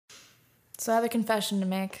So I have a confession to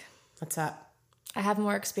make. What's that? I have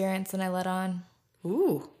more experience than I let on.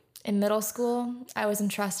 Ooh. In middle school, I was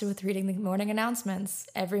entrusted with reading the morning announcements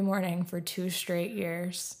every morning for 2 straight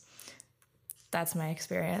years. That's my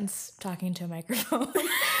experience, talking to a microphone.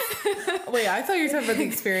 Wait, I thought you were talking about the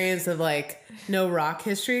experience of, like, no rock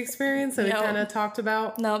history experience that we kind of talked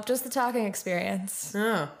about. Nope, just the talking experience.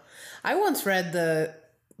 Oh. I once read the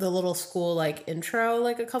little school, like, intro,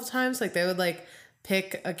 like, a couple times. Like, they would, like,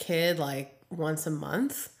 pick a kid, like, once a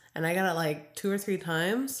month. And I got it, like, 2 or 3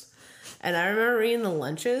 times. And I remember reading the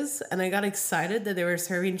lunches, and I got excited that they were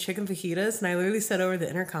serving chicken fajitas, and I literally said over the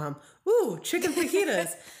intercom, "Ooh, chicken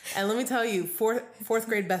fajitas!" And let me tell you, fourth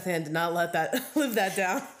grade Beth Ann did not let that live that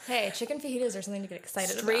down. Hey, chicken fajitas are something to get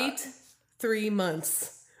excited Straight about. 3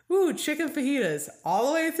 months. Ooh, chicken fajitas all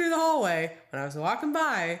the way through the hallway. When I was walking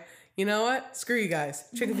by, you know what? Screw you guys.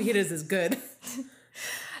 Chicken fajitas is good.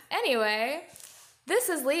 Anyway, this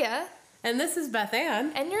is Leah. And this is Beth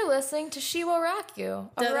Ann. And you're listening to She Will Rock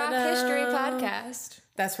You, a rock history podcast.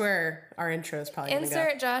 That's where our intro is probably going to go.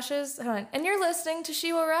 Insert Josh's... Hold on. And you're listening to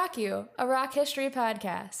She Will Rock You, a rock history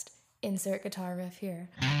podcast. Insert guitar riff here.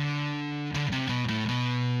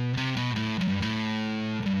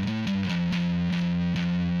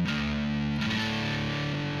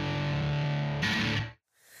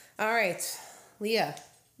 All right, Leah.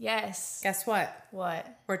 Yes. Guess what? What?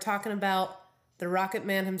 We're talking about the Rocket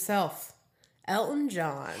Man himself, Elton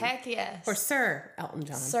John. Heck yes. Or Sir Elton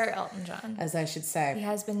John. Sir Elton John. As I should say. He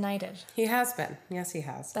has been knighted. He has been. Yes, he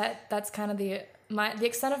has. That's kind of the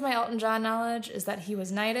extent of my Elton John knowledge is that he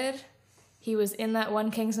was knighted. He was in that one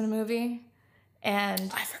Kingsman movie.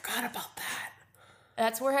 And I forgot about that.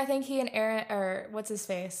 That's where I think he and Aaron, or what's his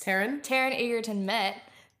face? Taron Egerton met.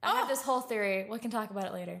 I have this whole theory. We can talk about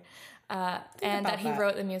it later. And that he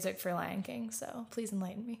wrote the music for Lion King. So please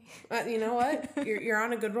enlighten me. You know what? You're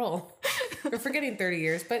on a good roll. We're forgetting 30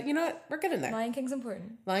 years, but you know what? We're good in there. Lion King's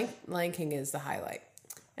important. Lion King is the highlight.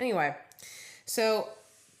 Anyway, so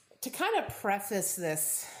to kind of preface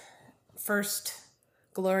this first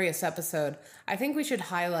glorious episode, I think we should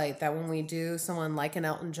highlight that when we do someone like an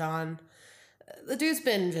Elton John, the dude's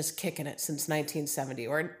been just kicking it since 1970,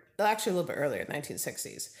 or actually a little bit earlier,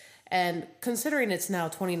 1960s. And considering it's now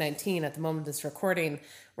 2019 at the moment of this recording,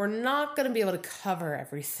 we're not going to be able to cover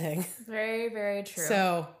everything. Very, very true.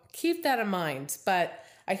 So keep that in mind. But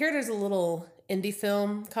I hear there's a little indie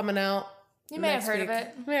film coming out. You may have heard of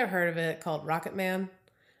it. You may have heard of it, called Rocket Man.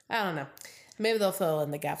 I don't know. Maybe they'll fill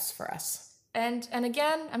in the gaps for us. And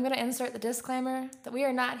again, I'm going to insert the disclaimer that we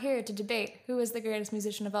are not here to debate who is the greatest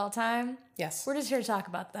musician of all time. Yes. We're just here to talk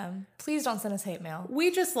about them. Please don't send us hate mail. We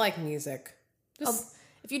just like music.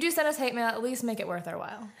 If you do send us hate mail, at least make it worth our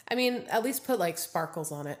while. I mean, at least put, like,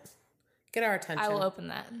 sparkles on it. Get our attention. I will open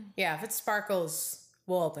that. Yeah, if it sparkles,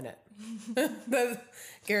 we'll open it.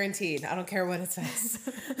 Guaranteed. I don't care what it says.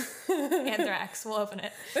 Anthrax, we'll open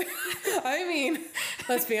it. I mean,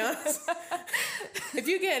 let's be honest. If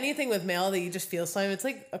you get anything with mail that you just feel slime, it's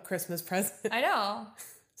like a Christmas present. I know.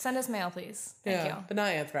 Send us mail, please. Thank you. But not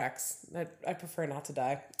anthrax. I prefer not to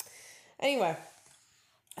die. Anyway,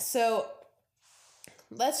 so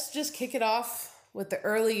let's just kick it off with the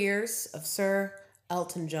early years of Sir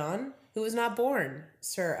Elton John, who was not born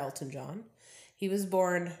Sir Elton John. He was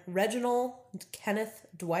born Reginald Kenneth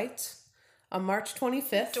Dwight on March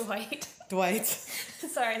 25th. Dwight.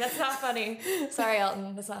 Sorry, that's not funny. Sorry,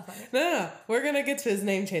 Elton. That's not funny. No. We're going to get to his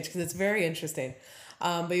name change because it's very interesting.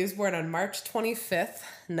 But he was born on March 25th,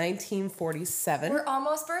 1947. We're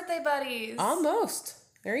almost birthday buddies. Almost.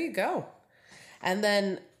 There you go. And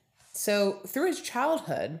then, so through his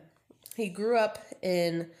childhood, he grew up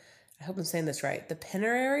in, I hope I'm saying this right, the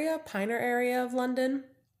Piner area of London.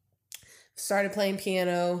 Started playing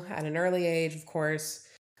piano at an early age, of course.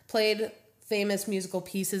 Played famous musical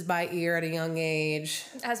pieces by ear at a young age.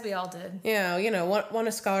 As we all did. You know, won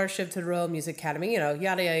a scholarship to the Royal Music Academy, yada,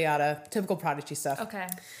 yada, yada. Typical Prodigy stuff. Okay.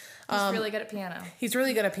 He's really good at piano. He's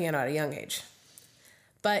really good at piano at a young age.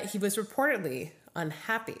 But he was reportedly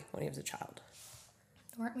unhappy when he was a child.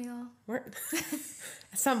 Weren't we all?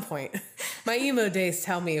 At some point. My emo days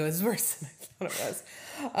tell me it was worse than I thought it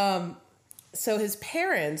was. So his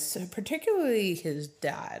parents, particularly his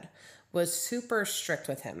dad, was super strict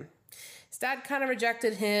with him. His dad kind of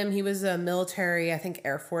rejected him. He was a military, I think,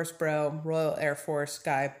 Air Force bro, Royal Air Force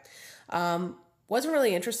guy. Wasn't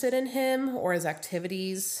really interested in him or his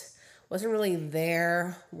activities. Wasn't really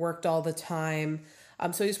there. Worked all the time.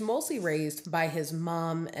 So he's mostly raised by his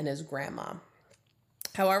mom and his grandma.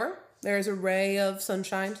 However, there is a ray of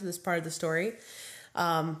sunshine to this part of the story.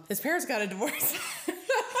 His parents got a divorce.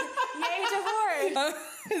 Yay, divorce!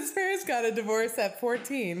 His parents got a divorce at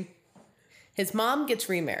 14. His mom gets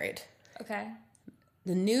remarried. Okay.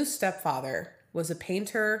 The new stepfather was a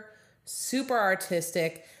painter, super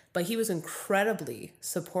artistic, but he was incredibly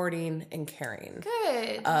supporting and caring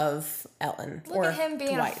Good. of Elton. Look at him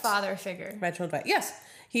being Dwight. a father figure. Reginald Dwight. Yes,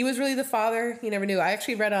 he was really the father. You never knew. I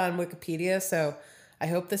actually read on Wikipedia, so I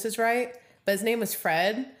hope this is right. But his name was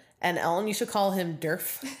Fred, and Ellen, you should call him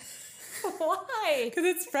Durf. Why? Because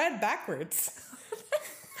it's Fred backwards.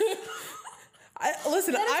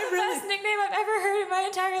 Listen, That is the best nickname I've ever heard in my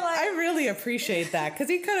entire life. I really appreciate that because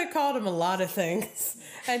he could have called him a lot of things,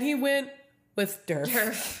 and he went with Durf.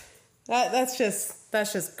 Durf. That's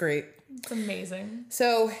just great. It's amazing.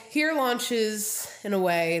 So here launches, in a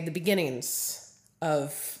way, the beginnings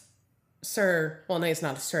of no, he's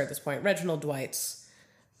not a Sir at this point, Reginald Dwight's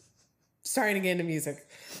starting to get into music.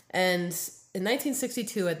 And in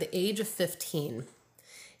 1962, at the age of 15,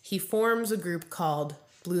 he forms a group called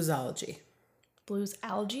Bluesology. Blues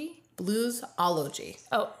algae? Bluesology.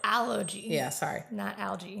 Oh, allogy. Yeah, sorry. Not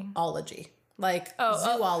algae. Ology. Like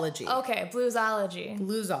zoology. Okay, bluesology.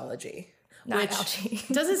 Bluesology. Not which algae.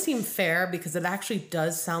 doesn't seem fair because it actually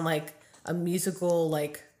does sound like a musical,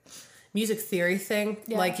 like, music theory thing.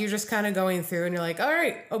 Yeah. Like, you're just kind of going through and you're like, all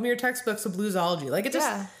right, open your textbooks of bluesology. Like, it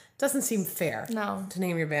just doesn't seem fair No. to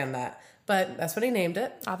name your band that. But that's what he named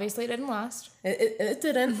it. Obviously, it didn't last. It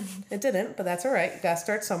didn't. It didn't, but that's all right. You got to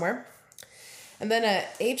start somewhere. And then at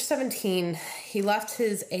age 17, he left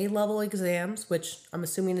his A-level exams, which I'm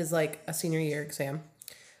assuming is like a senior year exam,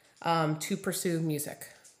 to pursue music.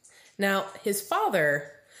 Now, his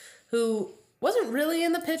father, who wasn't really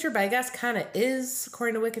in the picture, but I guess kind of is,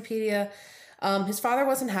 according to Wikipedia, his father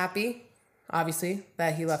wasn't happy, obviously,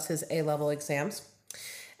 that he left his A-level exams,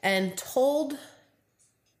 and told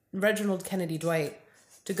Reginald Kennedy Dwight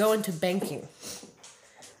to go into banking.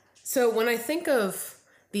 So when I think of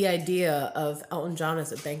the idea of Elton John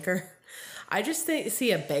as a banker, I just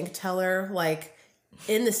see a bank teller like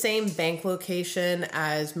in the same bank location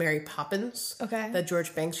as Mary Poppins, that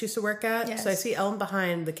George Banks used to work at. Yes. So I see Elton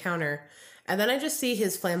behind the counter, and then I just see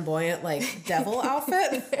his flamboyant like devil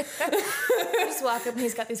outfit. I just walk up and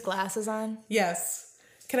he's got these glasses on. Yes.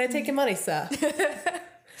 Can I take your money, sir?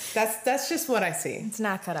 That's just what I see. It's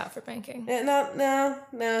not cut out for banking. No.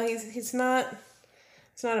 He's not.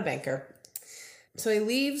 He's not a banker. So he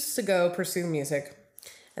leaves to go pursue music,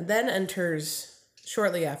 and then enters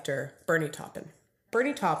shortly after Bernie Taupin.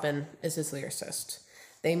 Bernie Taupin is his lyricist.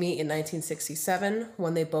 They meet in 1967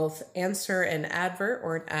 when they both answer an advert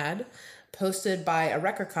or an ad posted by a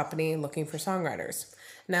record company looking for songwriters.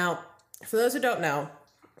 Now, for those who don't know,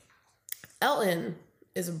 Elton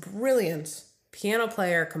is a brilliant piano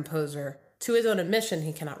player, composer. To his own admission,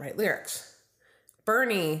 he cannot write lyrics.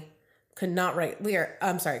 Bernie could not write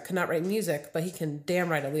music, but he can damn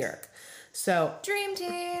write a lyric. So Dream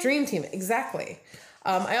Team. Dream Team, exactly.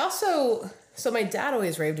 So my dad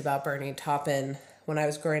always raved about Bernie Taupin when I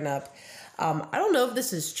was growing up. I don't know if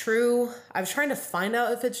this is true. I was trying to find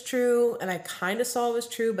out if it's true, and I kind of saw it was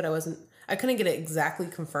true, but I couldn't get it exactly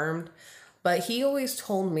confirmed. But he always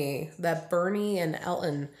told me that Bernie and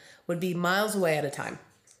Elton would be miles away at a time,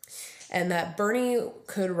 and that Bernie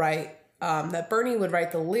would write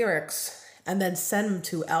the lyrics and then send them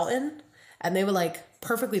to Elton, and they would like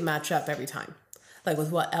perfectly match up every time, like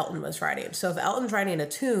with what Elton was writing. So if Elton's writing a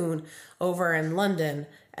tune over in London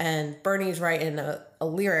and Bernie's writing a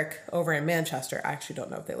lyric over in Manchester, I actually don't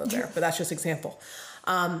know if they live there, but that's just example.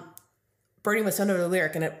 Bernie would send over the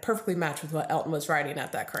lyric and it perfectly matched with what Elton was writing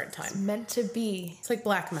at that current time. Meant to be. It's like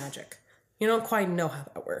black magic. You don't quite know how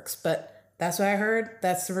that works, but that's what I heard.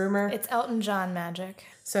 That's the rumor. It's Elton John magic.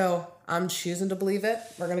 So I'm choosing to believe it.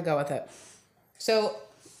 We're going to go with it. So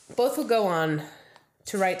both will go on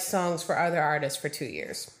to write songs for other artists for 2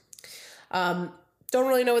 years. Don't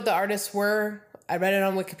really know what the artists were. I read it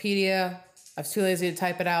on Wikipedia. I was too lazy to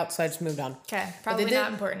type it out, so I just moved on. Okay, probably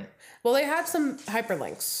not important. Well, they had some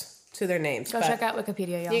hyperlinks to their names. Go check out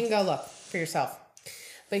Wikipedia, y'all. You can go look for yourself.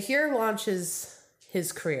 But here launches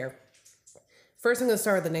his career. First, I'm going to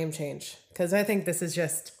start with the name change, because I think this is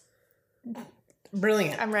just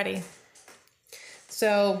brilliant. I'm ready.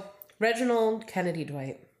 So, Reginald Kennedy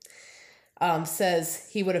Dwight says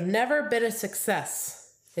he would have never been a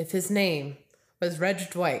success if his name was Reg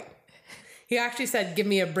Dwight. He actually said, give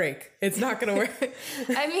me a break. It's not going to work.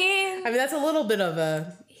 I mean, that's a little bit of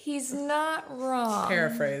a he's not wrong.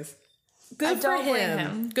 paraphrase. Good for don't blame him.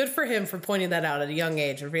 him. Good for him for pointing that out at a young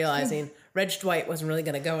age and realizing Reg Dwight wasn't really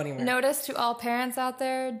going to go anywhere. Notice to all parents out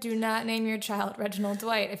there, do not name your child Reginald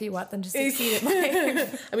Dwight if you want them to succeed in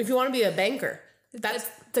life. I mean, if you want to be a banker, It's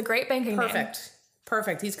a great banking name.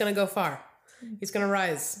 Perfect. He's going to go far. He's going to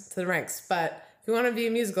rise to the ranks. But if you want to be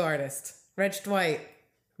a musical artist, Reg Dwight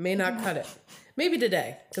may not cut it. Maybe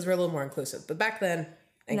today, because we're a little more inclusive. But back then,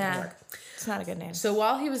 ain't gonna work. It's not a good name. So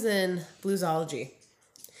while he was in Bluesology,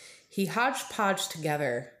 he hodgepodged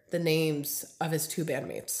together the names of his two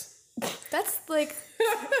bandmates. That's like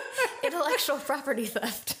intellectual property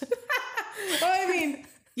theft. Well, I mean,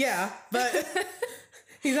 yeah, but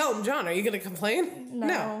he's Elton John. Are you going to complain?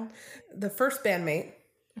 No. The first bandmate,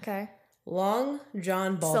 Okay. Long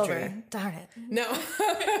John Baldry. Silver. Darn it. No.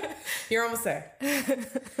 You're almost there.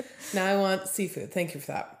 Now I want seafood. Thank you for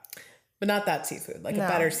that. But not that seafood, like a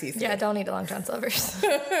better seafood. Yeah, don't eat Long John Silver's.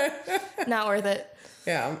 Not worth it.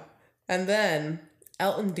 Yeah. And then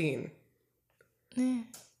Elton Dean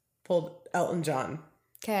pulled Elton John.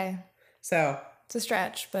 Okay. So It's a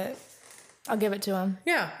stretch, but I'll give it to him.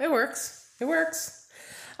 yeah, it works. It works.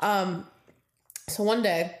 So one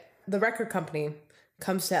day, the record company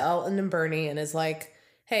comes to Elton and Bernie and is like,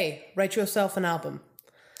 hey, write yourself an album.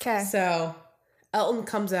 Okay. So Elton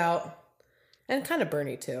comes out, and kind of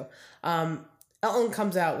Bernie too. Elton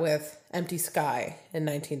comes out with Empty Sky in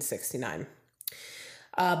 1969.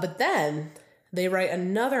 But then they write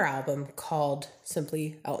another album called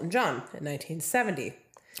simply Elton John in 1970.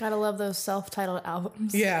 Gotta love those self-titled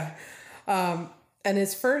albums. Yeah. And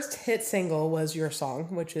his first hit single was Your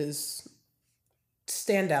Song, which is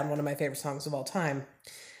stand down one of my favorite songs of all time.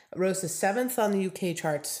 It rose to 7th on the UK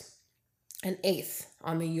charts and 8th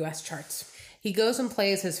on the US charts. He goes and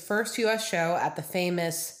plays his first US show at the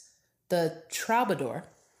famous The Troubadour.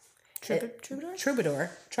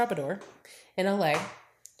 Troubadour in LA.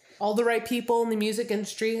 All the right people in the music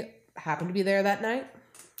industry happened to be there that night.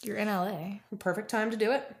 You're in LA. Perfect time to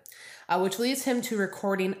do it. Which leads him to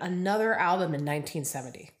recording another album in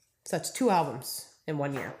 1970. So that's 2 albums in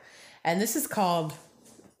 1 year. And this is called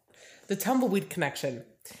The Tumbleweed Connection.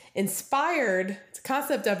 Inspired, it's a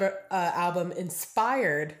concept album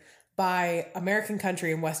inspired by American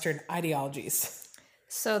country and Western ideologies.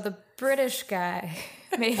 So the British guy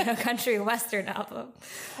made a country western album.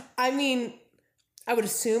 I mean, I would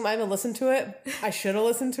assume I haven't listened to it. I should have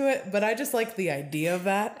listened to it, but I just like the idea of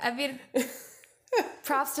that. I mean,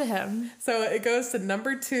 props to him. So it goes to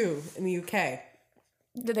number 2 in the UK.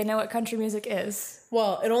 Do they know what country music is?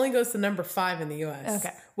 Well, it only goes to number 5 in the US.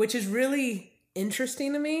 Okay. Which is really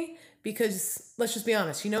interesting to me because, let's just be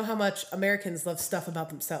honest, you know how much Americans love stuff about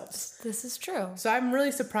themselves. This is true. So I'm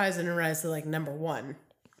really surprised it rise to like number 1.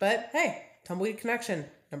 But hey, Tumbleweed Connection,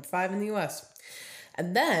 number 5 in the US.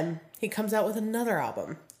 And then he comes out with another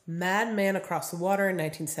album, Mad Man Across the Water in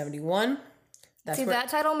 1971. That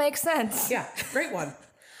title makes sense. Yeah, great one.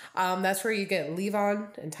 That's where you get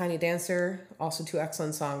Levon and Tiny Dancer, also 2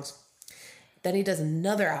 excellent songs. Then he does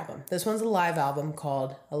another album. This one's a live album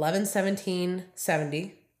called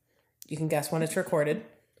 11/17/70. You can guess when it's recorded.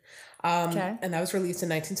 Okay. And that was released in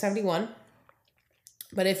 1971.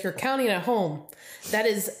 But if you're counting at home, that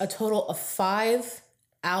is a total of 5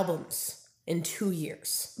 albums in 2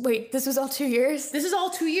 years. Wait, this was all 2 years? This is all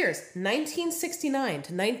 2 years. 1969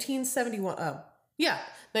 to 1971. Oh, yeah,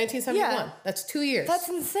 1971. Yeah. That's 2 years. That's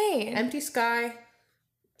insane. Empty Sky,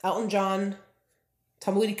 Elton John,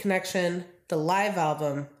 Tumbleweed Connection, the live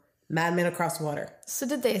album, Mad Men Across the Water. So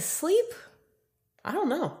did they sleep? I don't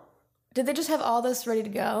know. Did they just have all this ready to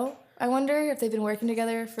go? I wonder if they've been working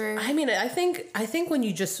together for... I mean, I think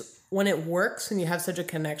when it works and you have such a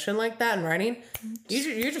connection like that in writing,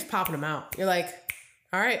 you're just popping them out. You're like,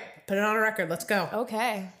 all right, put it on a record. Let's go.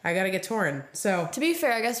 Okay. I got to get touring. So To be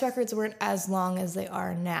fair, I guess records weren't as long as they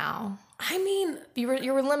are now. I mean, You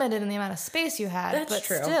were limited in the amount of space you had, That's but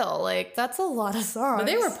true. still, like, that's a lot of songs. but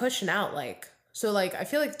they were pushing out I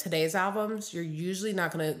feel like today's albums, you're usually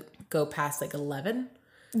not going to go past like 11.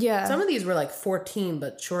 Yeah. Some of these were like 14,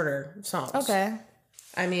 but shorter songs. Okay.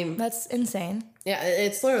 I mean, That's insane. yeah,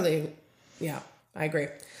 it's literally, yeah, I agree.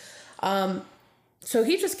 So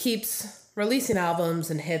he just keeps releasing albums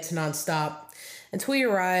and hits nonstop until we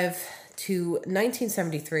arrive to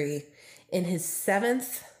 1973 in his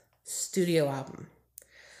 7th studio album,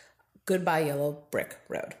 Goodbye Yellow Brick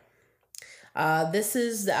Road. This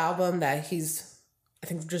is the album that he's, I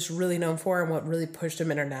think, just really known for and what really pushed him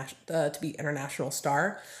to be international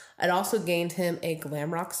star. It also gained him a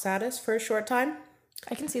glam rock status for a short time,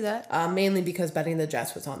 I can see that. mainly because Betty and the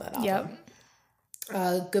Jets was on that album.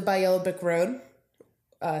 Yep. Goodbye Yellow Brick Road,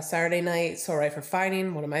 Saturday Night, So Right for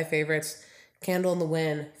Fighting, one of my favorites, Candle in the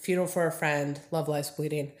Wind, Funeral for a Friend, Love Lies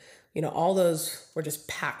Bleeding. You know, all those were just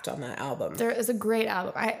packed on that album. There is a great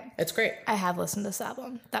album. It's great. I have listened to this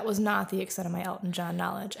album. That was not the extent of my Elton John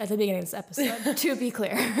knowledge at the beginning of this episode, to be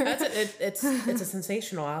clear. It's a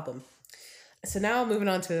sensational album. So now moving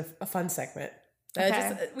on to a fun segment.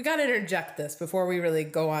 Okay. We got to interject this before we really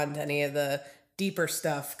go on to any of the deeper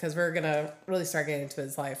stuff, because we're going to really start getting into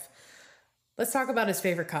his life. Let's talk about his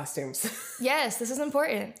favorite costumes. Yes, this is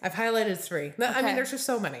important. I've highlighted 3. I mean, there's just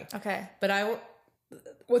so many. Okay. But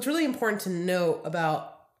what's really important to note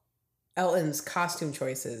about Elton's costume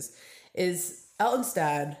choices is Elton's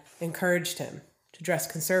dad encouraged him to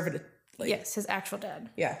dress conservatively. Yes, his actual dad.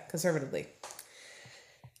 Yeah, conservatively.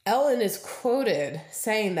 Elton is quoted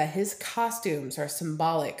saying that his costumes are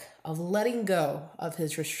symbolic of letting go of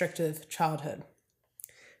his restrictive childhood.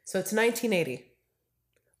 So it's 1980.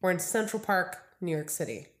 We're in Central Park, New York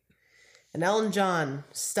City. And Elton John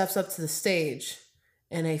steps up to the stage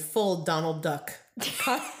in a full Donald Duck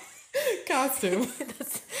costume.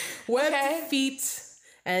 Webbed feet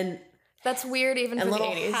and that's weird even for the 80s.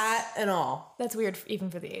 little hat and all. That's weird even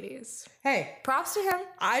for the 80s. Hey. Props to him.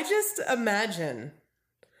 I just imagine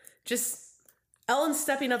Ellen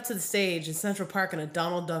stepping up to the stage in Central Park in a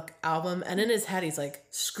Donald Duck album, and in his head he's like,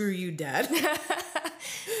 screw you, Dad.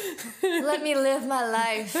 Let me live my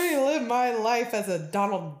life. Let me live my life as a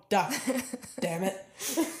Donald Duck. Damn it.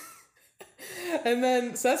 And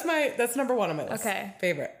then, so that's number 1 on my list. Okay.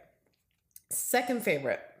 Favorite. Second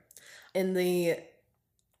favorite. In the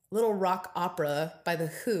little rock opera by The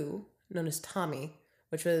Who, known as Tommy,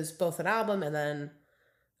 which was both an album and then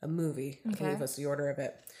a movie. I believe was the order of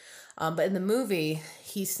it. But in the movie,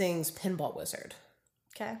 he sings Pinball Wizard.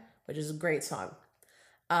 Okay. Which is a great song.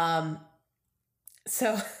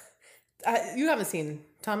 So, you haven't seen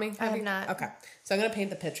Tommy? I have not. Okay. So I'm going to paint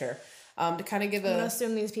the picture. To kind of give I'm going to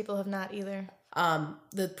assume these people have not either.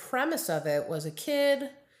 The premise of it was a kid,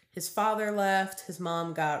 his father left, his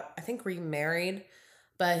mom got, I think, remarried,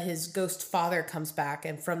 but his ghost father comes back,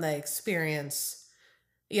 and from that experience,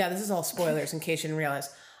 yeah, this is all spoilers in case you didn't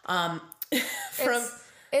realize.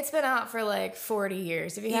 It's been out for like 40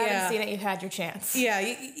 years. If you haven't seen it, you've had your chance. Yeah,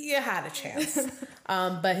 you had a chance.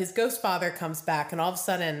 But his ghost father comes back, and all of a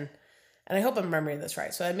sudden, and I hope I'm remembering this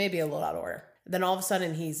right, so it may be a little out of order. Then all of a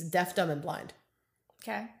sudden, he's deaf, dumb, and blind.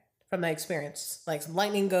 Okay. From that experience. Like, some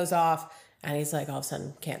lightning goes off, and he's like, all of a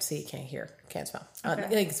sudden, can't see, can't hear, can't smell.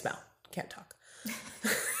 He can smell, can't talk.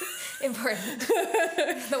 Important.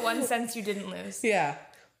 The one sense you didn't lose. Yeah.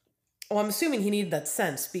 Well, I'm assuming he needed that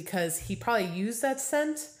sense because he probably used that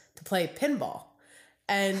sense to play pinball.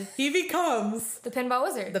 And he becomes... The Pinball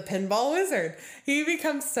Wizard. The Pinball Wizard. He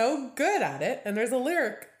becomes so good at it. And there's a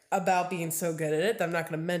lyric about being so good at it that I'm not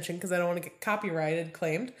going to mention because I don't want to get copyrighted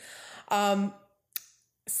claimed.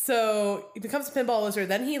 So he becomes a Pinball Wizard.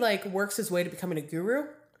 Then he works his way to becoming a guru.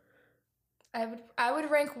 I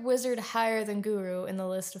would rank Wizard higher than Guru in the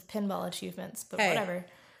list of pinball achievements, but whatever.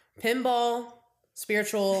 Pinball,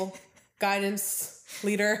 spiritual, guidance,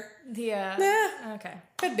 leader. Okay.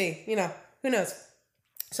 Could be, who knows?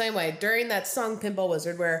 So anyway, during that song Pinball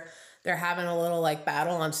Wizard, where they're having a little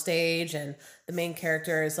battle on stage and the main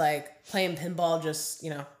character is playing pinball just,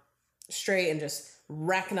 straight and just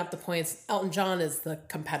racking up the points. Elton John is the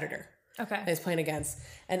competitor. Okay. That he's playing against.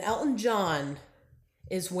 And Elton John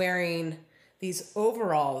is wearing these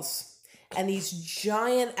overalls and these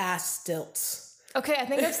giant ass stilts. Okay, I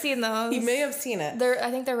think I've seen those. You may have seen it.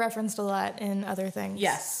 I think they're referenced a lot in other things.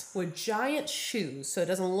 Yes, with giant shoes, so it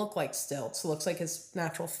doesn't look like stilts. It looks like his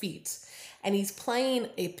natural feet. And he's playing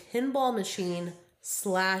a pinball machine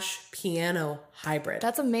 / piano hybrid.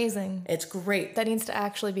 That's amazing. It's great. That needs to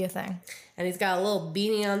actually be a thing. And he's got a little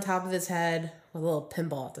beanie on top of his head with a little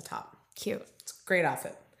pinball at the top. Cute. It's a great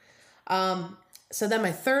outfit. So then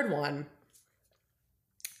my third one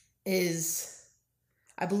is,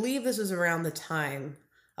 I believe this was around the time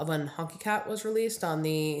of when Honky Cat was released on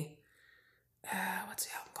the, what's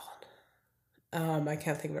the album called? I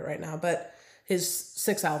can't think of it right now, but his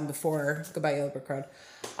 6th album before Goodbye Yellow Brick Road.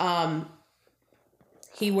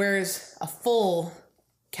 He wears a full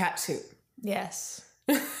cat suit. Yes.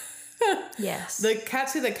 Yes. The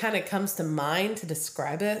cat suit that kind of comes to mind to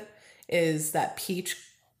describe it is that Peach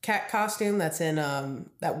cat costume that's in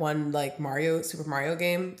that one Super Mario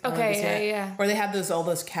game. Okay, yeah. Where they have all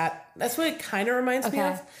those cat. That's what it kind of reminds me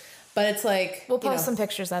of. But it's we'll post some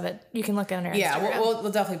pictures of it. You can look on our Instagram. Yeah,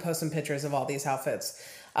 we'll definitely post some pictures of all these outfits.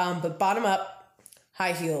 But bottom up,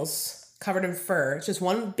 high heels, covered in fur. It's just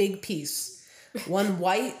one big piece. One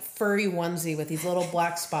white furry onesie with these little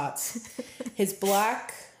black spots. His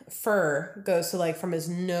black fur goes to from his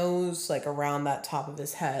nose, around that top of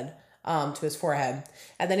his head. To his forehead.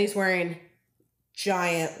 And then he's wearing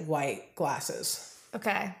giant white glasses.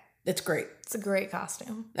 Okay. It's great. It's a great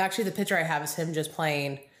costume. Actually, the picture I have is him just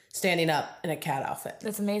standing up in a cat outfit.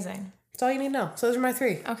 That's amazing. That's all you need to know. So those are my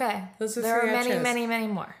 3. Okay. Those are there 3 are many, many, many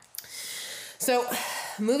more. So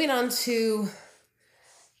moving on to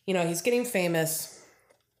He's getting famous.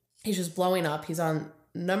 He's just blowing up. He's on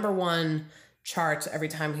 #1 charts every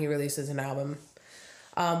time he releases an album,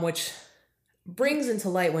 which brings into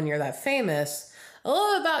light when you're that famous a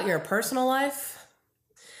little about your personal life.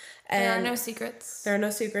 And there are no secrets. There are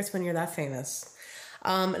no secrets when you're that famous.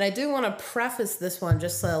 And I do want to preface this one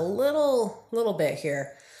just a little bit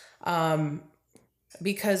here,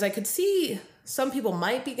 because I could see some people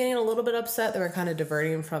might be getting a little bit upset that we're kind of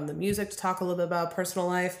diverting from the music to talk a little bit about personal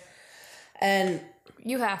life. And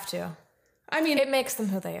you have to. I mean, it makes them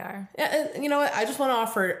who they are. And you know what? I just want to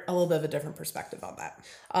offer a little bit of a different perspective on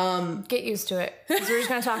that. Get used to it. Because we're just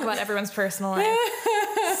going to talk about everyone's personal life.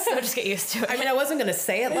 So just get used to it. I mean, I wasn't going to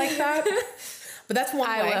say it like that, but that's one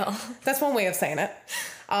way. I will. That's one way of saying it.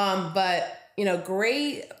 But,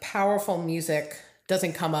 great, powerful music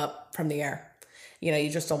doesn't come up from the air. You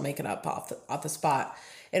just don't make it up off the spot.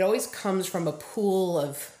 It always comes from a pool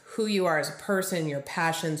of who you are as a person, your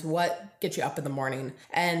passions, what gets you up in the morning.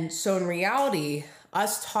 And so in reality,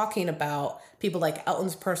 us talking about people like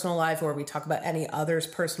Elton's personal life, or we talk about any other's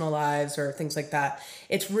personal lives or things like that,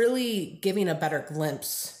 it's really giving a better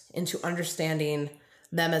glimpse into understanding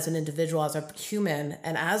them as an individual, as a human,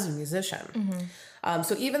 and as a musician.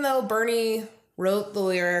 So even though Bernie wrote the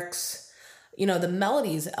lyrics, the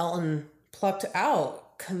melodies Elton plucked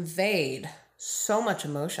out conveyed so much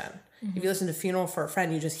emotion. If you listen to Funeral for a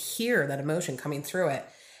Friend, you just hear that emotion coming through it.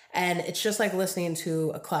 And it's just like listening to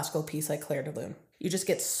a classical piece like Clair de Lune. You just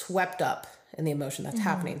get swept up in the emotion that's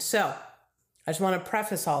happening. So I just want to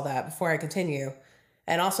preface all that before I continue.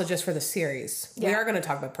 And also just for the series, we are going to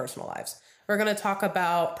talk about personal lives. We're going to talk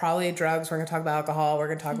about probably drugs. We're going to talk about alcohol. We're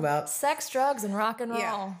going to talk about sex, drugs, and rock and roll.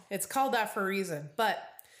 Yeah, it's called that for a reason. But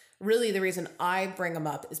really the reason I bring them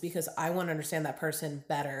up is because I want to understand that person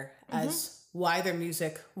better as why their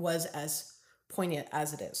music was as poignant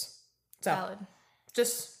as it is. So valid.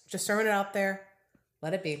 Just throwing it out there.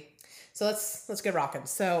 Let it be. So let's get rocking.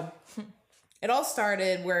 So it all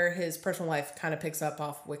started where his personal life kind of picks up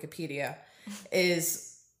off Wikipedia.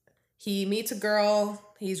 Is he meets a girl.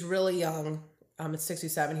 He's really young. It's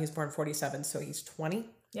 67. He's born 47, so he's 20.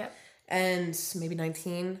 Yep. And maybe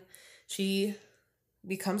 19. She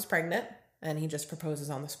becomes pregnant, and he just proposes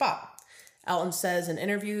on the spot. Elton says in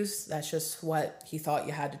interviews that's just what he thought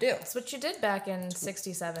you had to do. That's what you did back in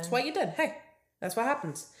 67. That's what you did. Hey, that's what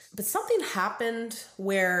happens. But something happened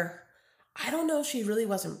where I don't know if she really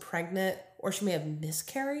wasn't pregnant or she may have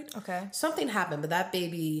miscarried. Okay. Something happened, but that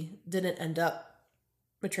baby didn't end up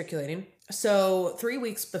matriculating. So 3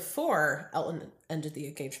 weeks before Elton ended the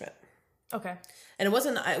engagement. Okay. And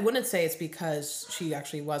I wouldn't say it's because she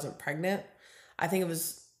actually wasn't pregnant. I think it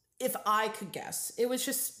was, if I could guess, it was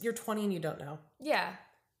just you're 20 and you don't know. Yeah.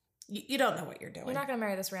 You don't know what you're doing. You're not going to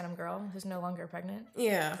marry this random girl who's no longer pregnant.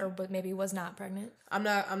 Yeah. Or but maybe was not pregnant. I'm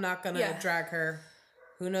not going to drag her.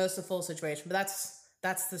 Who knows the full situation, but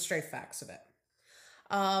that's the straight facts of it.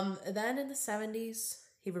 Then in the 70s,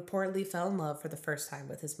 he reportedly fell in love for the first time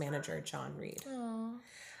with his manager, John Reid.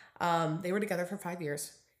 They were together for 5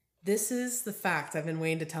 years. This is the fact I've been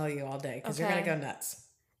waiting to tell you all day because you're going to go nuts.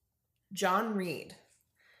 John Reid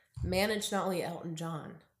managed not only Elton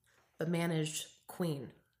John, but managed Queen.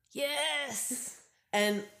 Yes.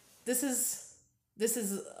 And this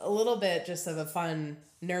is a little bit just of a fun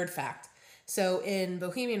nerd fact. So in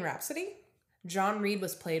Bohemian Rhapsody, John Reid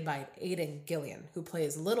was played by Aidan Gillian, who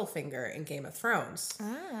plays Littlefinger in Game of Thrones.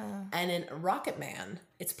 And in Rocket Man,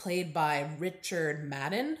 it's played by Richard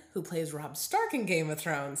Madden, who plays Robb Stark in Game of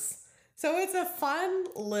Thrones. So it's a fun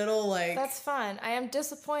little That's fun. I am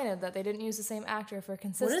disappointed that they didn't use the same actor for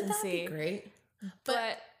consistency. Wouldn't that be great?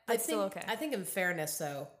 But it's still okay. I think in fairness,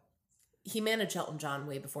 though, he managed Elton John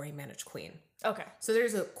way before he managed Queen. Okay. So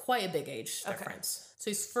there's quite a big age difference.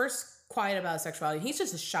 So he's first quiet about his sexuality. He's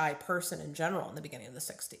just a shy person in general in the beginning of the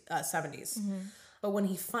 70s. But when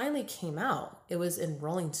he finally came out, it was in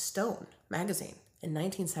Rolling Stone magazine in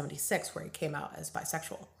 1976 where he came out as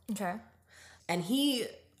bisexual. Okay. And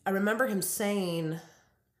I remember him saying,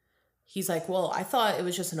 he's like, well, I thought it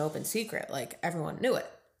was just an open secret. Like, everyone knew it.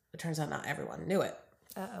 It turns out not everyone knew it.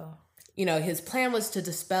 Uh-oh. His plan was to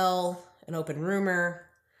dispel an open rumor,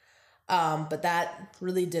 but that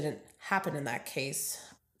really didn't happen in that case.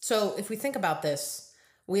 So if we think about this,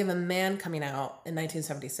 we have a man coming out in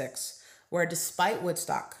 1976 where despite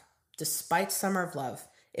Woodstock, despite Summer of Love,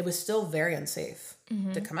 it was still very unsafe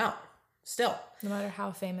to come out. Still. No matter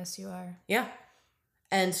how famous you are. Yeah.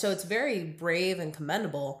 And so it's very brave and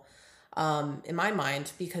commendable in my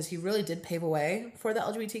mind because he really did pave a way for the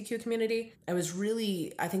LGBTQ community. It was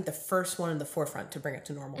really, I think, the first one in the forefront to bring it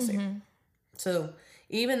to normalcy. So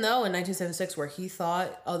even though in 1976 where he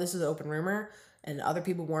thought, oh, this is an open rumor, and other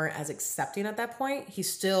people weren't as accepting at that point, he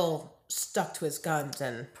still stuck to his guns.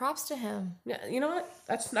 And props to him. yeah, you know what?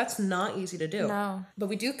 That's not easy to do. No. But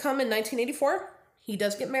we do come in 1984. He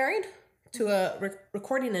does get married to a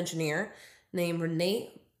recording engineer named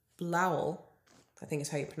Renee Blowell, I think is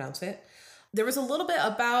how you pronounce it. There was a little bit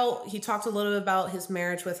about, he talked a little bit about his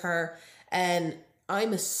marriage with her, and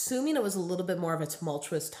I'm assuming it was a little bit more of a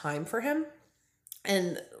tumultuous time for him.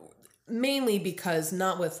 And mainly because,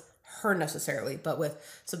 not with her necessarily, but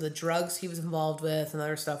with some of the drugs he was involved with and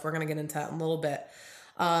other stuff. We're going to get into that in a little bit.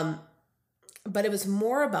 But it was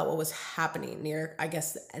more about what was happening near, I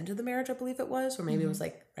guess, the end of the marriage, I believe it was, or maybe it was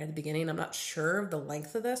like right at the beginning. I'm not sure of the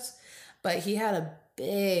length of this, but he had a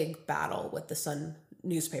big battle with the Sun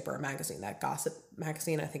newspaper or magazine, that gossip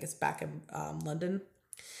magazine. I think it's back in London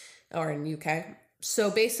or in UK.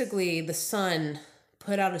 So basically, the Sun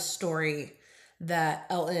put out a story that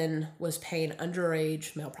Elton was paying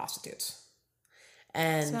underage male prostitutes.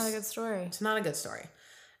 And it's not a good story. It's not a good story.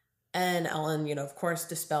 And Ellen, of course,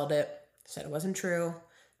 dispelled it, said it wasn't true.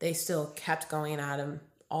 They still kept going at him,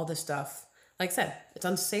 all this stuff. Like I said, it's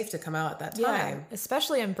unsafe to come out at that time. Yeah,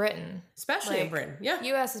 especially in Britain. Especially in Britain, yeah.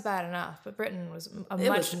 U.S. is bad enough, but Britain was it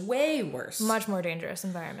was way worse. Much more dangerous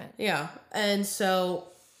environment. Yeah, and so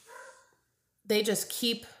they just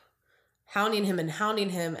keep hounding him,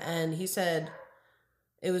 and he said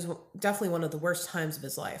it was definitely one of the worst times of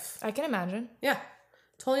his life. I can imagine. Yeah,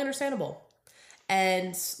 totally understandable.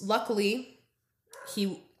 And luckily,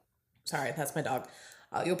 sorry, that's my dog.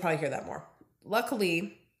 You'll probably hear that more.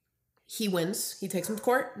 Luckily, he wins. He takes him to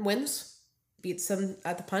court, wins, beats him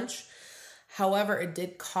at the punch. However, it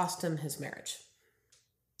did cost him his marriage.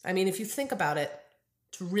 I mean, if you think about it,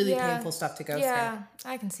 it's really painful stuff to go through. Yeah,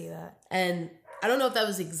 I can see that. And I don't know if that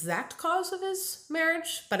was the exact cause of his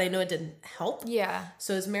marriage, but I know it didn't help. Yeah.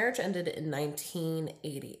 So his marriage ended in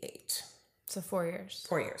 1988. So 4 years.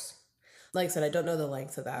 4 years. Like I said, I don't know the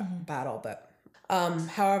length of that battle, but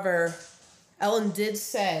however, Ellen did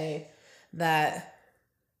say that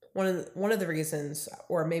one of the reasons,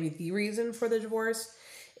 or maybe the reason for the divorce,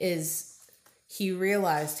 is he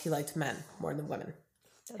realized he liked men more than women.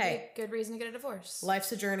 That'd be a good reason to get a divorce.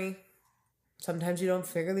 Life's a journey. Sometimes you don't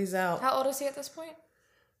figure these out. How old is he at this point?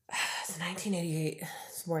 It's 1988.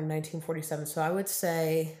 It's born in 1947. So I would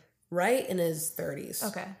say right in his 30s.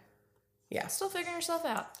 Okay. Yeah. Still figuring yourself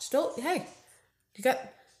out. Still, hey,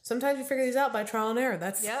 sometimes you figure these out by trial and error.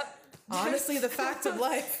 That's honestly the fact of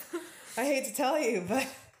life. I hate to tell you, but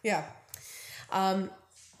yeah.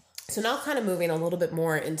 So now kind of moving a little bit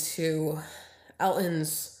more into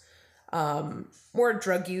Elton's more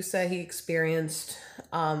drug use that he experienced.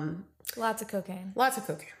 Lots of cocaine.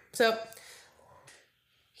 So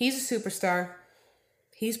he's a superstar.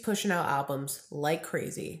 He's pushing out albums like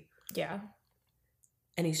crazy. Yeah.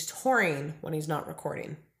 And he's touring when he's not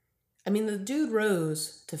recording. I mean, the dude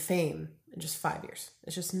rose to fame in just 5 years.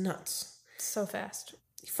 It's just nuts. So fast.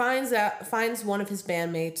 He finds one of his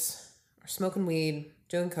bandmates are smoking weed,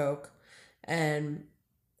 doing coke, and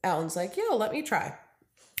Elton's like, yo, let me try.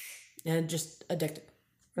 And just addicted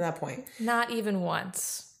from that point. Not even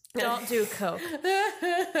once. Don't do coke.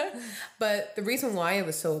 But the reason why it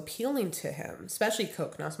was so appealing to him, especially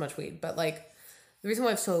coke, not so much weed, but like the reason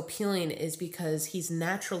why it's so appealing is because he's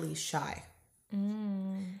naturally shy.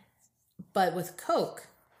 But with coke,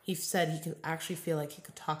 he said he could actually feel like he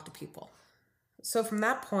could talk to people. So from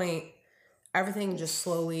that point, everything just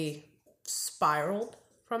slowly spiraled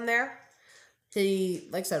from there. He,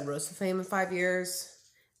 like I said, rose to fame in 5 years.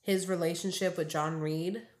 His relationship with John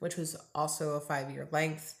Reed, which was also a 5-year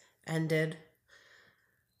length, ended.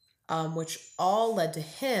 Which all led to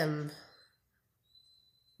him...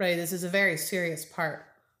 Right, this is a very serious part.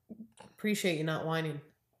 Appreciate you not whining.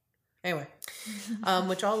 Anyway,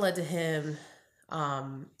 which all led to him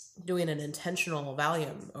doing an intentional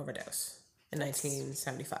Valium overdose in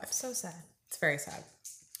 1975. So sad. It's very sad.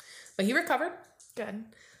 But he recovered. Good.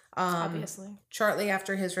 Obviously. Shortly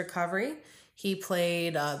after his recovery, he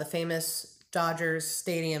played the famous Dodgers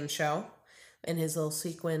Stadium show in his little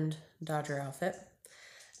sequined Dodger outfit.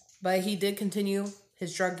 But he did continue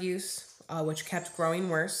his drug use, which kept growing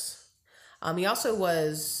worse. He also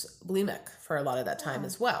was bulimic for a lot of that time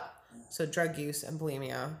as well. So drug use and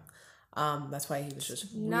bulimia. That's why he was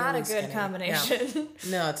just not really a good skinny. combination.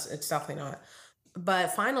 Yeah. No, it's definitely not.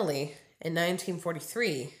 But finally, in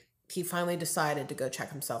 1943, he finally decided to go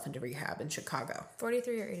check himself into rehab in Chicago.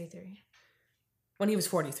 43 or 83? When he was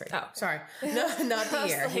 43. Oh. Sorry. No, not the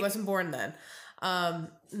year. He wasn't born then.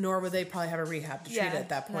 Nor would they probably have a rehab to treat it at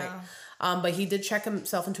that point. No. But he did check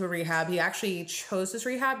himself into a rehab. He actually chose this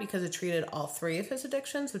rehab because it treated all three of his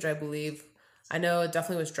addictions, which I believe, I know it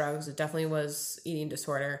definitely was drugs. It definitely was eating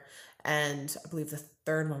disorder. And I believe the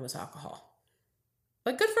third one was alcohol.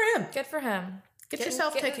 But good for him. Good for him. Get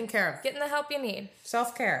yourself taken care of. Getting the help you need.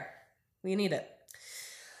 Self-care. You need it.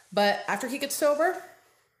 But after he gets sober,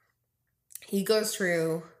 he goes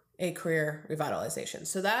through a career revitalization.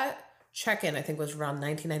 So that check-in, I think, was around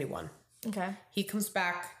 1991. Okay. He comes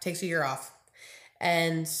back, takes a year off,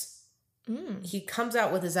 and he comes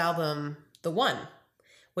out with his album, The One,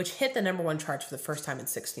 which hit the #1 chart for the first time in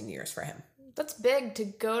 16 years for him. That's big to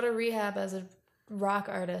go to rehab as a rock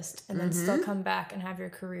artist and then still come back and have your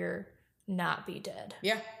career not be dead.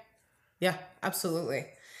 Yeah. Yeah, absolutely.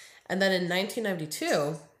 And then in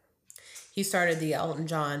 1992, he started the Elton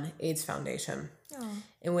John AIDS Foundation,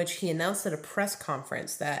 in which he announced at a press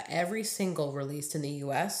conference that every single released in the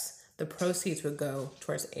U.S., the proceeds would go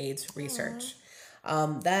towards AIDS research.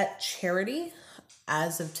 That charity,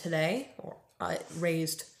 as of today,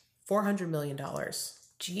 raised $400 million.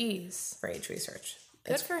 Jeez. For AIDS research.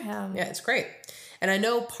 Good for him. Yeah, it's great. And I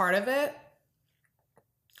know part of it,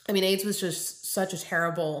 I mean, AIDS was just such a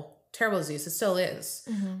terrible disease. It still is.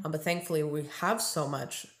 But thankfully, we have so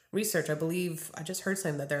much research. I believe, I just heard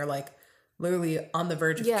something that they're like literally on the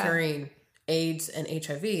verge of curing AIDS and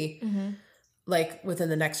HIV like within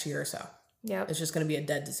the next year or so. Yep. It's just going to be a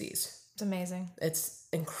dead disease. It's amazing. It's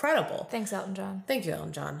incredible. Thanks, Elton John. Thank you,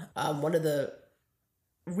 Elton John. One of the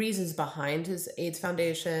reasons behind his AIDS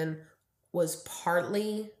Foundation was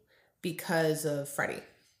partly because of Freddie.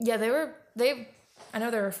 Yeah, I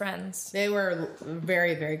know they were friends. They were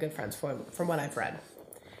very, very good friends from what I've read.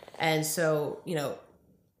 And so, you know,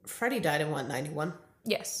 Freddie died in 91?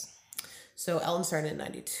 Yes. So Elton started in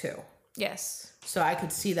 92. Yes. So I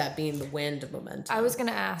could see that being the wind of momentum. I was going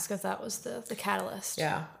to ask if that was the catalyst.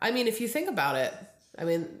 Yeah. I mean, if you think about it, I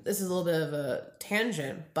mean, this is a little bit of a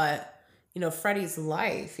tangent, but, you know, Freddie's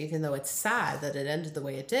life, even though it's sad that it ended the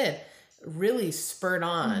way it did, really spurred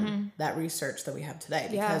on that research that we have today.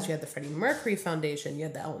 Because you had the Freddie Mercury Foundation, you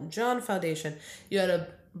had the Elton John Foundation, you had a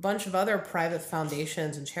bunch of other private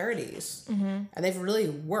foundations and charities. And they've really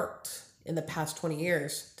worked in the past 20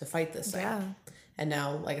 years to fight this thing. Yeah. And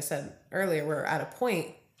now, like I said earlier, we're at a point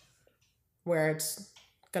where it's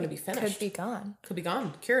going to be finished. Could be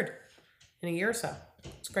gone. Cured in a year or so.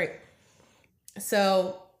 It's great.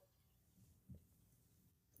 So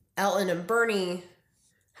Elton and Bernie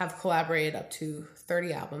have collaborated up to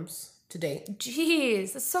 30 albums to date.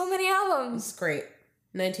 Jeez, that's so many albums. It's great.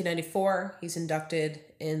 1994, he's inducted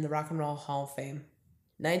in the Rock and Roll Hall of Fame.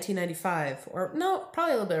 1995, or no,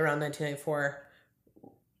 probably a little bit around 1994,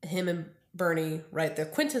 him and Bernie write the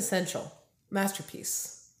quintessential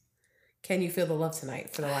masterpiece, Can You Feel the Love Tonight,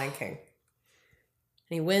 for The Lion King. And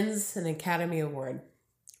he wins an Academy Award.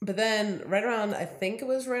 But then I think it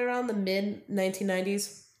was right around the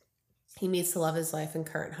mid-1990s, he meets the love of his life and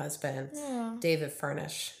current husband, David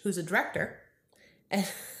Furnish, who's a director. And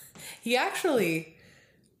he actually,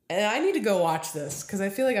 and I need to go watch this because I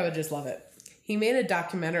feel like I would just love it. He made a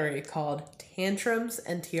documentary called Tantrums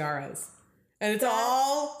and Tiaras. And it's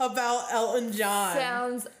all about Elton John.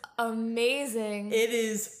 Sounds amazing. It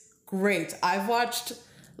is great. I've watched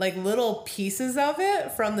like little pieces of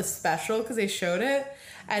it from the special because they showed it.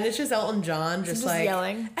 And it's just Elton John just like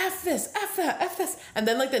yelling. F this, F that, F this. And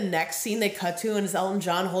then like the next scene they cut to and it's Elton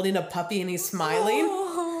John holding a puppy and he's smiling.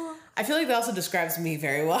 Oh. I feel like that also describes me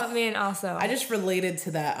very well. I mean, also. I just related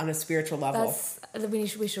to that on a spiritual level. We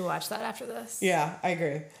should watch that after this. Yeah, I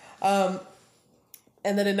agree. And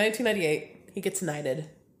then in 1998, he gets knighted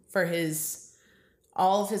for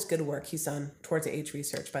all of his good work he's done towards AIDS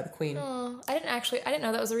research by the Queen. Oh, I didn't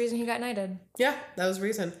know that was the reason he got knighted. Yeah, that was the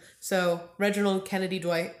reason. So Reginald Kennedy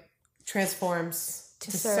Dwight transforms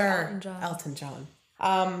to Sir Elton John.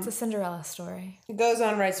 It's a Cinderella story. He goes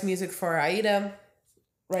on, writes music for Aida,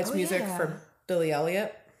 writes music for Billy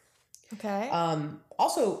Elliot. Okay.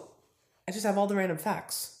 Also, I just have all the random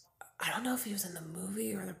facts. I don't know if he was in the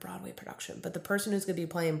movie or the Broadway production, but the person who's going to be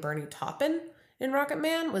playing Bernie Taupin in Rocket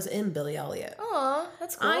Man was in Billy Elliot. Aw,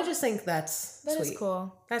 that's cool. I just think that's sweet. That is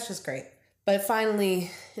cool. That's just great. But finally,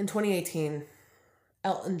 in 2018,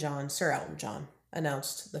 Sir Elton John,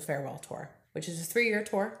 announced the farewell tour, which is a 3-year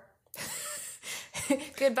tour.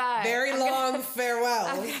 Goodbye. Very long farewell.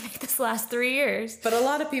 I'm going to make this last 3 years. But a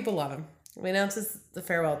lot of people love him. He announces the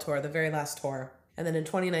farewell tour, the very last tour. And then in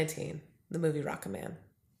 2019, the movie Rocket Man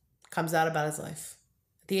comes out about his life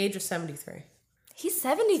at the age of 73. He's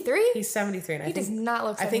 73? He's 73. And he does not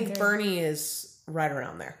look 73. I think Bernie is right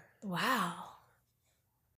around there. Wow.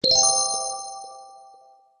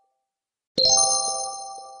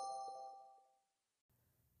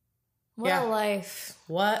 What a life.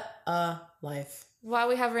 What a life. while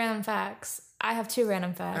we have random facts, I have 2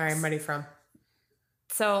 random facts. All right, I'm ready for 'em.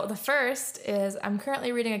 So the first is I'm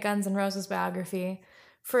currently reading a Guns N' Roses biography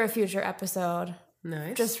for a future episode,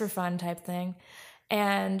 Nice. just for fun type thing.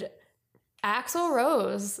 And Axl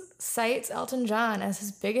Rose cites Elton John as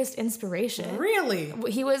his biggest inspiration. Really?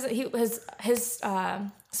 His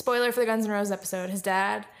spoiler for the Guns N' Roses episode, his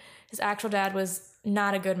actual dad was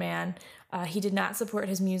not a good man. He did not support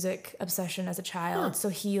his music obsession as a child. So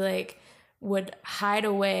he would hide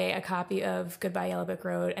away a copy of Goodbye Yellow Brick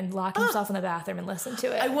Road and lock himself in the bathroom and listen to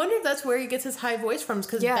it. I wonder if that's where he gets his high voice from,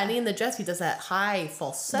 because Benny and the Jets, he does that high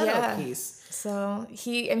falsetto piece. So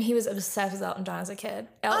he was obsessed with Elton John as a kid.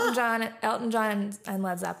 Elton John and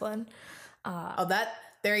Led Zeppelin.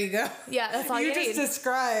 There you go. Yeah, that's all you need. You just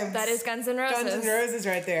described. That is Guns N' Roses. Guns N' Roses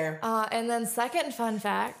right there. And then second fun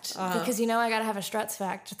fact, because I got to have a Struts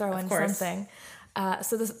fact to throw in something.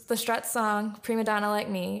 So the Struts song, Prima Donna Like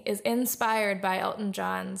Me, is inspired by Elton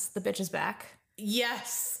John's The Bitch Is Back.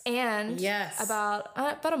 Yes. And about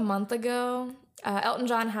a month ago, Elton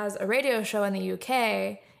John has a radio show in the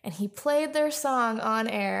UK, and he played their song on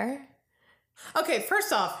air. Okay,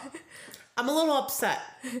 first off, I'm a little upset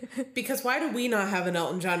because why do we not have an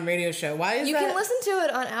Elton John radio show? Why is you that? can listen to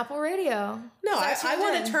it on Apple Radio. No, I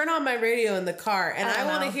want to turn on my radio in the car, and I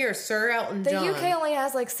want to hear Sir Elton John. The UK only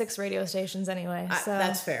has 6 radio stations anyway. So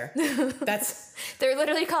that's fair. They're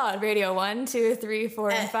literally called Radio 1, 2, 3,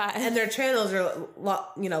 4, and 5. And their channels are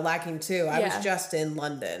lacking too. I was just in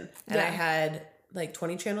London, and I had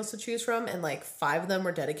 20 channels to choose from, and 5 of them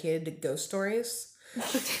were dedicated to ghost stories.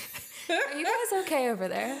 Are you guys okay over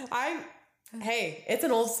there? Hey, it's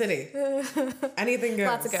an old city. Anything goes.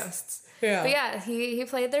 Lots of ghosts. Yeah. But yeah, he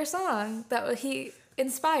played their song that he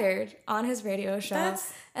inspired on his radio show.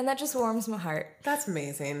 And that just warms my heart. That's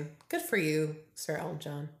amazing. Good for you, Sir Elton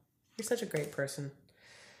John. You're such a great person.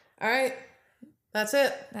 All right. That's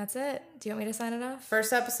it. That's it. Do you want me to sign it off?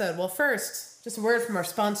 First episode. Well, first, just a word from our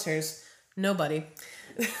sponsors. Nobody.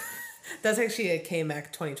 That's actually a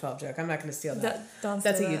K-Mac 2012 joke. I'm not going to steal that.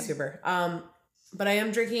 That's a YouTuber. But I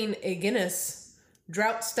am drinking a Guinness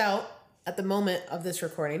Drought Stout at the moment of this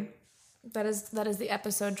recording. That is the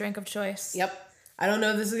episode drink of choice. Yep. I don't know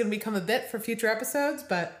if this is going to become a bit for future episodes,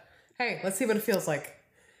 but hey, let's see what it feels like.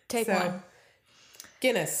 Take one.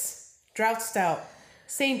 Guinness Drought Stout,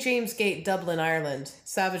 St. James Gate, Dublin, Ireland.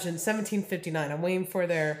 Savage in 1759. I'm waiting for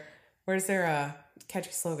where's their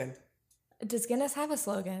catchy slogan? Does Guinness have a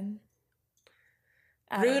slogan?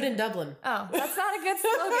 Brewed in Dublin. Oh, that's not a good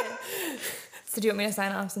slogan. So do you want me to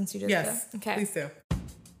sign off since you just Yes, did? Okay. Please do.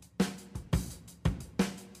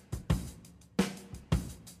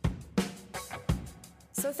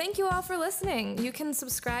 So thank you all for listening. You can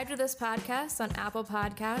subscribe to this podcast on Apple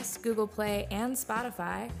Podcasts, Google Play, and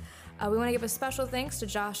Spotify. We want to give a special thanks to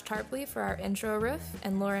Josh Tarpley for our intro riff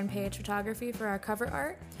and Lauren Page Photography for our cover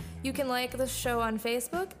art. You can like the show on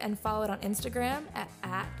Facebook and follow it on Instagram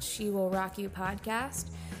at She Will Rock You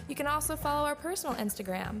Podcast. You can also follow our personal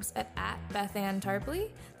Instagrams at Bethanne Tarpley,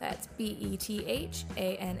 that's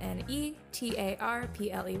BethanneTarpley. And you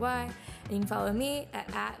can follow me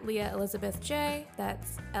at Leah Elizabeth J,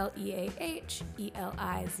 that's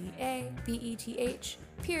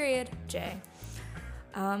LeahElizabeth_J.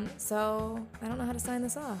 So I don't know how to sign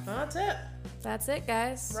this off. That's it. That's it,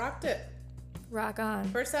 guys. Rocked it. Rock on.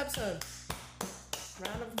 First episode.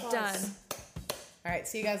 Round of applause. Done. All right.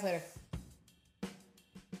 See you guys later.